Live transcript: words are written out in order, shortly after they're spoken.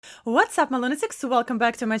What's up, my lunatics? Welcome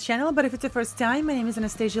back to my channel, but if it's your first time, my name is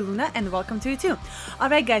Anastasia Luna and welcome to you too.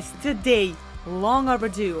 Alright guys, today, long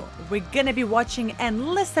overdue, we're gonna be watching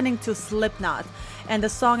and listening to Slipknot, and the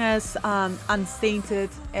song is Unsainted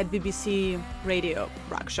at BBC Radio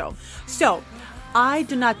Rock Show. So, I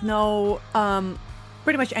do not know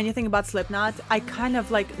pretty much anything about Slipknot. I kind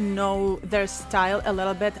of know their style a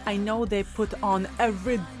little bit. I know they put on a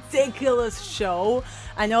ridiculous show.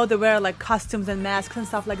 I know they wear costumes and masks and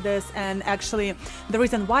stuff like this, and actually the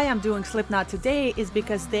reason why I'm doing Slipknot today is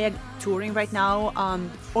because they're touring right now,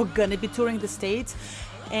 or gonna be touring the States,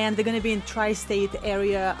 and they're gonna be in tri-state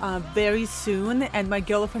area very soon, and my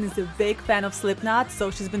girlfriend is a big fan of Slipknot,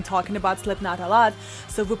 so she's been talking about Slipknot a lot,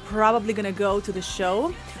 so we're probably gonna go to the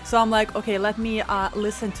show. So I'm like, okay, let me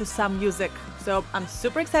listen to some music. So I'm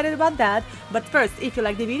super excited about that. But first, if you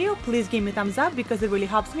like the video, please give me a thumbs up because it really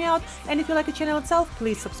helps me out, and if you like the channel itself,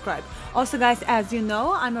 please subscribe. Also guys, as you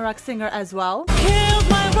know, I'm a rock singer as well. Killed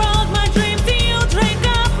my world, my dreams, you drink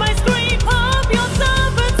up my scream, hope you'll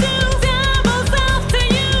suffer too. Devils after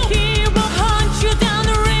you, he will hunt you down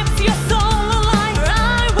the rips, your soul alive.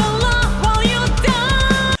 I will laugh while you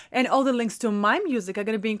die. And all the links to my music are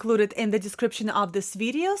going to be included in the description of this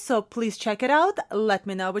video, so please check it out. Let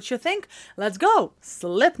me know what you think. Let's go!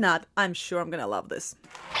 Slipknot. I'm sure I'm going to love this.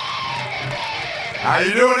 How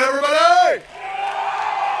you doing, everybody?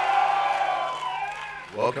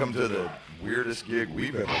 Welcome to the weirdest gig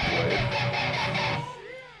we've ever played.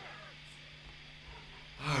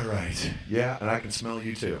 All right. Yeah, and I can smell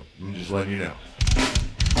you too. I'm just letting you know.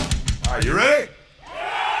 All right, you ready?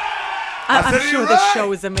 I'm sure this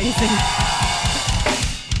show is amazing.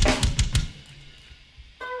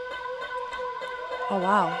 Oh,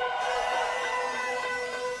 wow.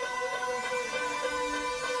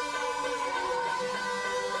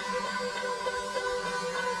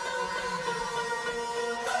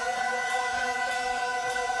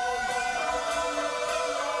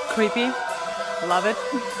 Creepy. Love it.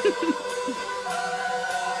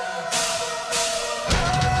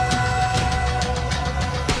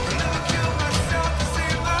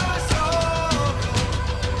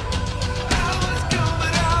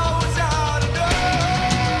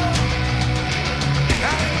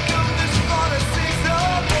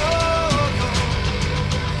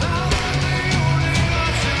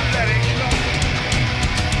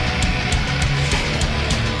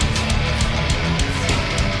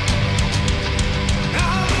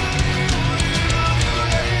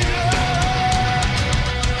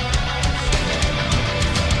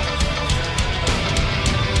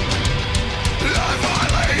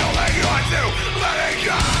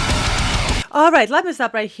 Alright, let me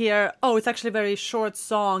stop right here. Oh, it's actually a very short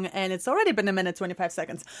song, and it's already been a minute, 25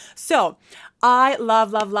 seconds. So, I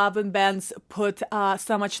love when bands put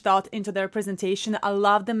so much thought into their presentation. I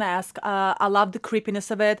love the mask. I love the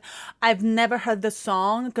creepiness of it. I've never heard the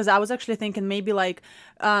song, because I was actually thinking maybe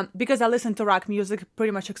because I listen to rock music,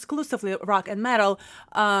 pretty much exclusively rock and metal,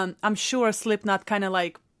 I'm sure Slipknot kind of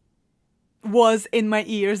was in my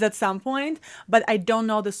ears at some point, but I don't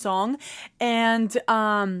know the song. And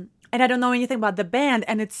I don't know anything about the band,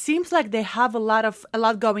 and it seems like they have a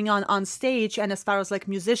lot going on stage. And as far as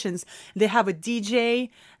musicians, they have a DJ,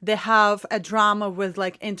 they have a drummer with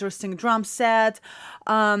interesting drum set.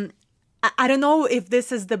 I don't know if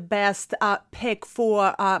this is the best pick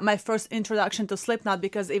for my first introduction to Slipknot,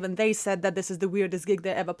 because even they said that this is the weirdest gig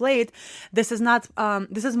they ever played. This is not.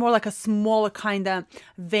 This is more like a smaller kind of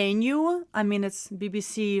venue. I mean, it's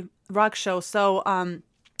BBC Rock Show, so.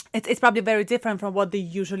 It's probably very different from what they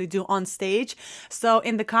usually do on stage. So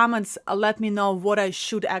in the comments, let me know what I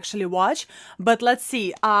should actually watch. But let's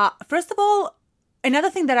see. First of all, another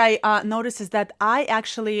thing that I noticed is that I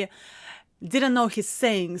actually didn't know he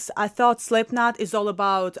sings. I thought Slipknot is all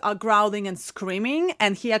about growling and screaming,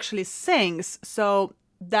 and he actually sings. So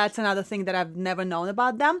that's another thing that I've never known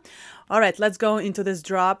about them. All right, let's go into this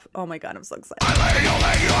drop. Oh my God, I'm so excited.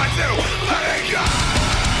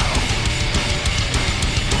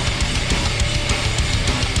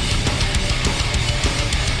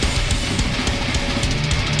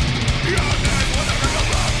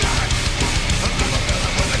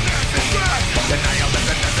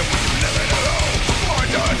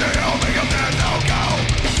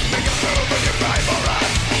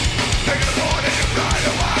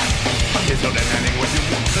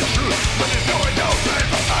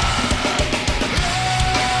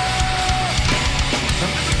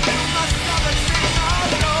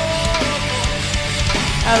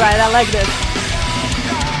 All right, I like this.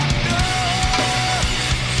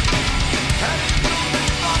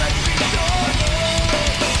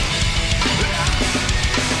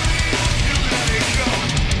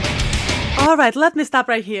 All right, let me stop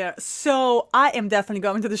right here. So I am definitely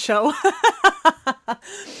going to the show.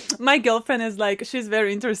 My girlfriend is like, she's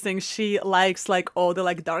very interesting. She likes like all the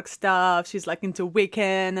like dark stuff. She's like into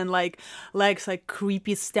Wiccan and like likes like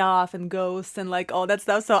creepy stuff and ghosts and like all that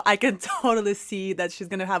stuff. So I can totally see that she's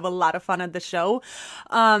gonna have a lot of fun at the show.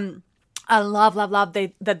 I love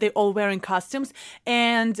that they all wearing costumes,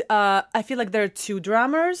 and I feel like there are two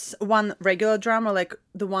drummers, one regular drummer like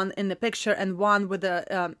the one in the picture, and one with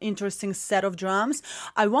a interesting set of drums.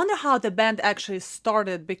 I wonder how the band actually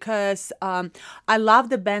started, because I love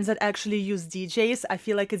the bands that actually use DJs. I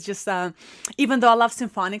feel like it's just even though I love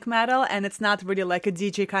symphonic metal and it's not really like a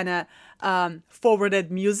DJ kind of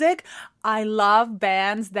forwarded music, I love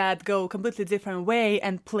bands that go completely different way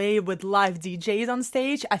and play with live DJs on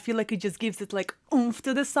stage. I feel like it just gives it like oomph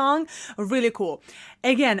to the song. Really cool.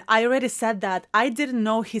 Again, I already said that I didn't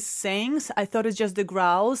know he sings. I thought it's just the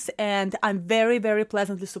growls, and I'm very, very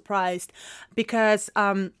pleasantly surprised, because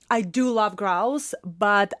I do love growls,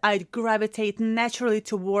 but I gravitate naturally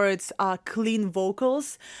towards clean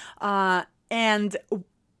vocals, and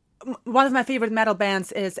one of my favorite metal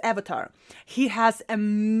bands is Avatar. He has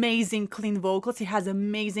amazing clean vocals. He has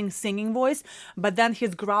amazing singing voice, but then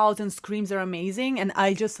his growls and screams are amazing, and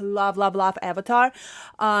I just love Avatar.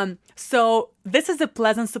 So this is a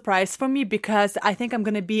pleasant surprise for me, because I think I'm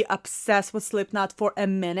gonna be obsessed with Slipknot for a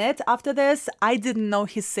minute after this. I didn't know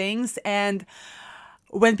he sings, and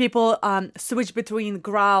when people switch between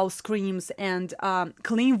growl, screams, and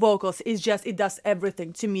clean vocals, it does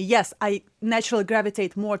everything to me. Yes, I naturally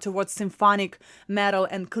gravitate more towards symphonic metal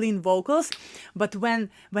and clean vocals, but when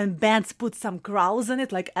bands put some growls in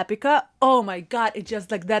it, like Epica, oh my god, it's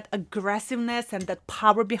just like that aggressiveness and that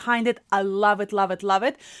power behind it. I love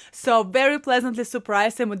it. So very pleasantly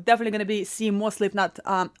surprised, and we're definitely going to be seeing more Slipknot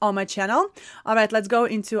on my channel. All right, let's go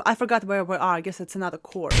into, I forgot where we are. I guess it's another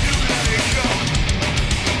chord.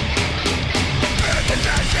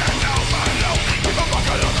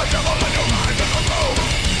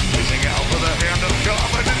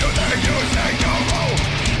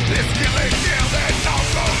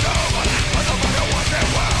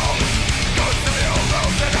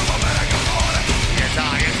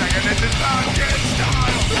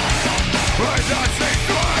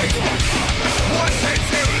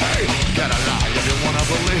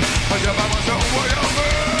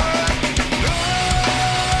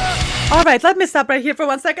 All right, let me stop right here for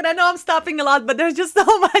 1 second. I know I'm stopping a lot, but there's just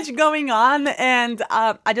so much going on, and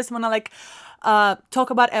I just want to talk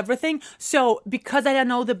about everything. So because I don't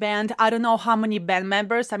know the band, I don't know how many band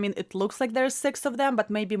members. I mean, it looks like there's 6 of them, but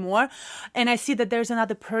maybe more. And I see that there's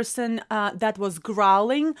another person that was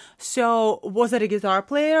growling. So was it a guitar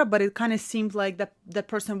player? But it kind of seemed like that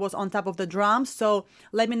person was on top of the drums. So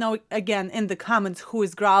let me know again in the comments who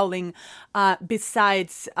is growling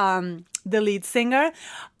besides the lead singer.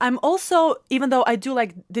 I'm also, even though I do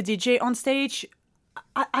like the DJ on stage,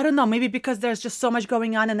 I don't know, maybe because there's just so much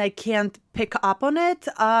going on and I can't pick up on it.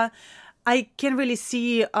 I can't really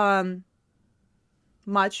see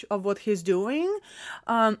much of what he's doing.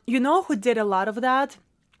 You know who did a lot of that?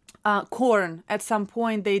 Korn. At some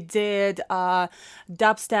point they did a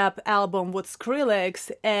dubstep album with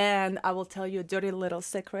Skrillex, and I will tell you a dirty little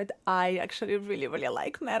secret. I actually really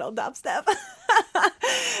like metal dubstep.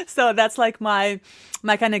 So that's like my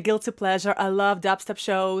kind of guilty pleasure. I love dubstep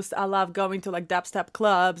shows. I love going to like dubstep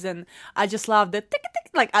clubs, and I just love the tick,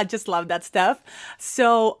 like I just love that stuff.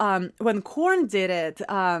 So when Korn did it,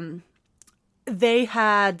 they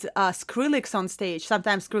had Skrillex on stage.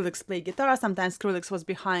 Sometimes Skrillex played guitar, sometimes Skrillex was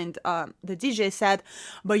behind the DJ set,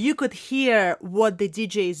 but you could hear what the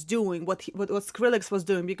DJ is doing, what Skrillex was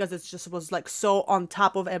doing, because it just was like so on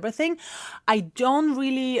top of everything. I can't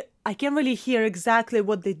really hear exactly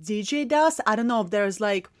what the DJ does. I don't know if there's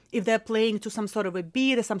like, if they're playing to some sort of a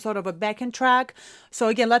beat or some sort of a backing track. So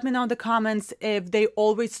again, let me know in the comments if they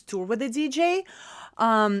always tour with the DJ.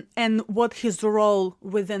 And what his role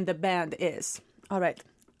within the band is. All right,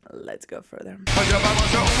 let's go further.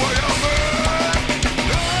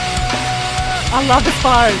 I love this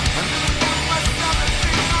part.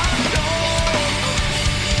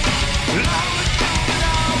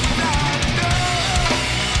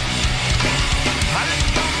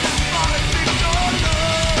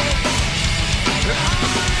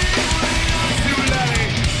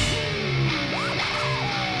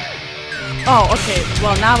 Oh, okay.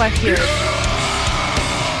 Well, now I hear it.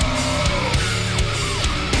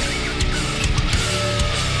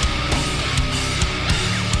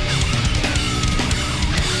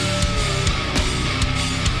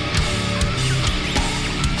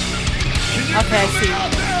 Okay, I see.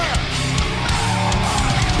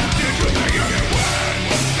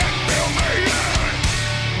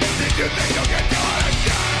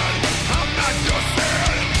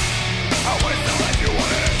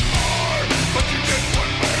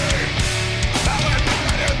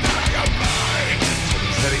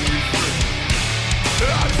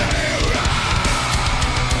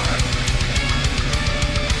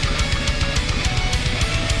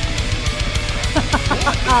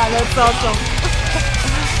 Ah, that's awesome.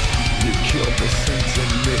 You killed the sense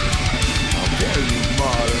in me. How dare you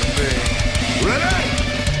bother me? Ready?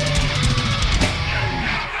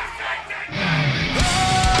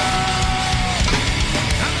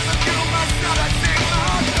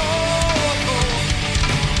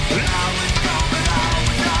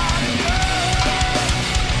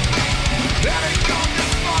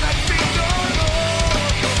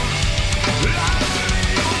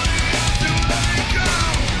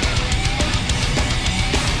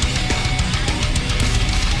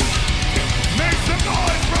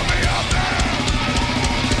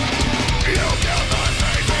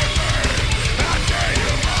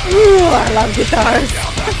 Ooh, I love guitars.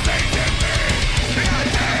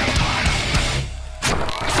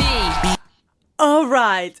 All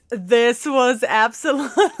right, this was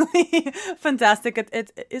absolutely fantastic. Is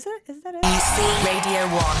that it? Radio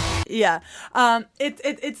 1. Yeah.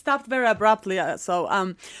 It stopped very abruptly.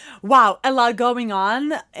 Wow, a lot going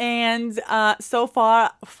on, and so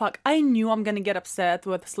far, fuck, I knew I'm gonna get upset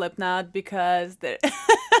with Slipknot because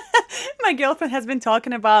my girlfriend has been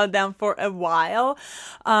talking about them for a while.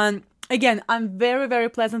 Again, I'm very, very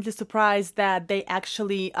pleasantly surprised that they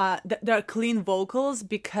actually they're clean vocals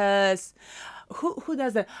because. Who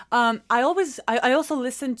does that? I also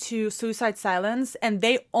listen to Suicide Silence, and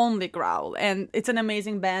they only growl, and it's an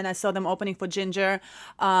amazing band. I saw them opening for Ginger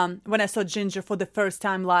when I saw Ginger for the first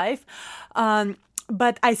time live,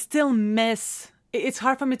 but I still miss. It's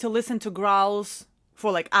hard for me to listen to growls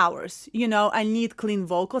for like hours. You know, I need clean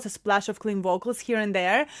vocals, a splash of clean vocals here and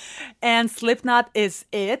there, and Slipknot is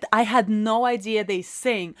it. I had no idea they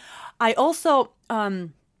sing. I also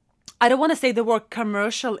I don't want to say the word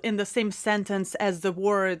commercial in the same sentence as the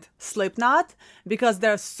word Slipknot because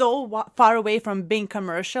they're so far away from being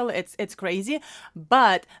commercial. It's crazy.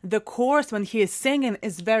 But the chorus when he is singing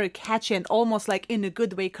is very catchy and almost like in a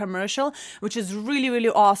good way commercial, which is really, really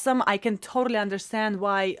awesome. I can totally understand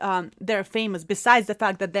why they're famous, besides the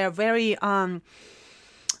fact that they're very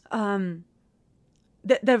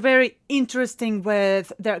they're very interesting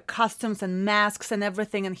with their costumes and masks and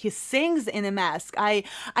everything, and he sings in a mask. I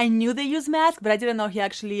knew they use mask, but I didn't know he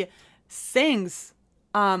actually sings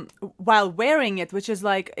while wearing it, which is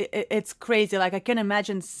like it's crazy. Like I can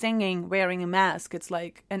imagine singing wearing a mask. It's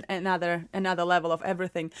like another level of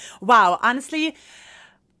everything. Wow, honestly.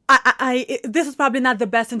 This is probably not the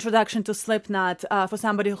best introduction to Slipknot for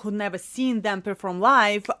somebody who never seen them perform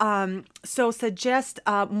live. So suggest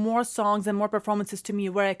more songs and more performances to me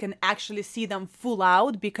where I can actually see them full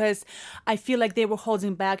out, because I feel like they were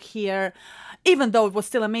holding back here, even though it was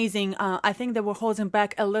still amazing. I think they were holding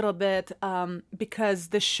back a little bit because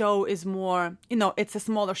the show is more, it's a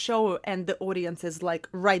smaller show and the audience is like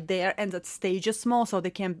right there and the stage is small, so they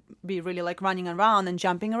can't be really like running around and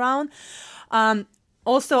jumping around.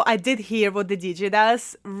 Also, I did hear what the DJ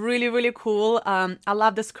does. Really, really cool. I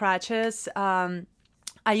love the scratches. I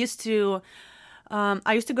used to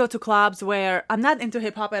go to clubs where I'm not into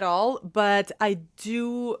hip hop at all, but I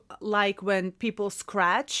do like when people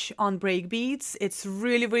scratch on breakbeats. It's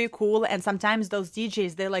really, really cool. And sometimes those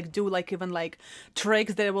DJs, they like do like even like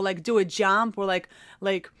tricks. They will like do a jump or like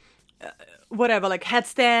whatever, like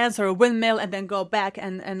headstands or a windmill, and then go back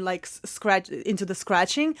and like scratch into the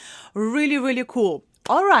scratching. Really, really cool.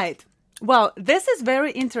 All right. Well, this is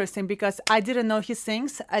very interesting because I didn't know he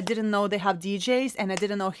sings. I didn't know they have DJs, and I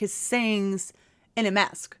didn't know he sings in a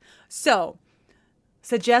mask. So,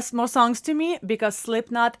 suggest more songs to me because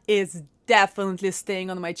Slipknot is definitely staying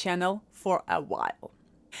on my channel for a while.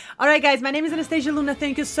 Alright guys, my name is Anastasia Luna.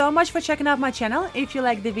 Thank you so much for checking out my channel. If you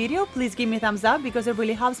like the video, please give me a thumbs up because it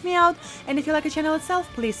really helps me out. And if you like the channel itself,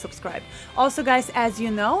 please subscribe. Also guys, as you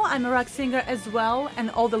know, I'm a rock singer as well, and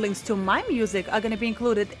all the links to my music are going to be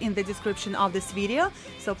included in the description of this video.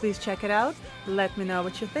 So please check it out. Let me know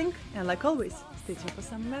what you think, and like always, stay tuned for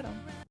some metal.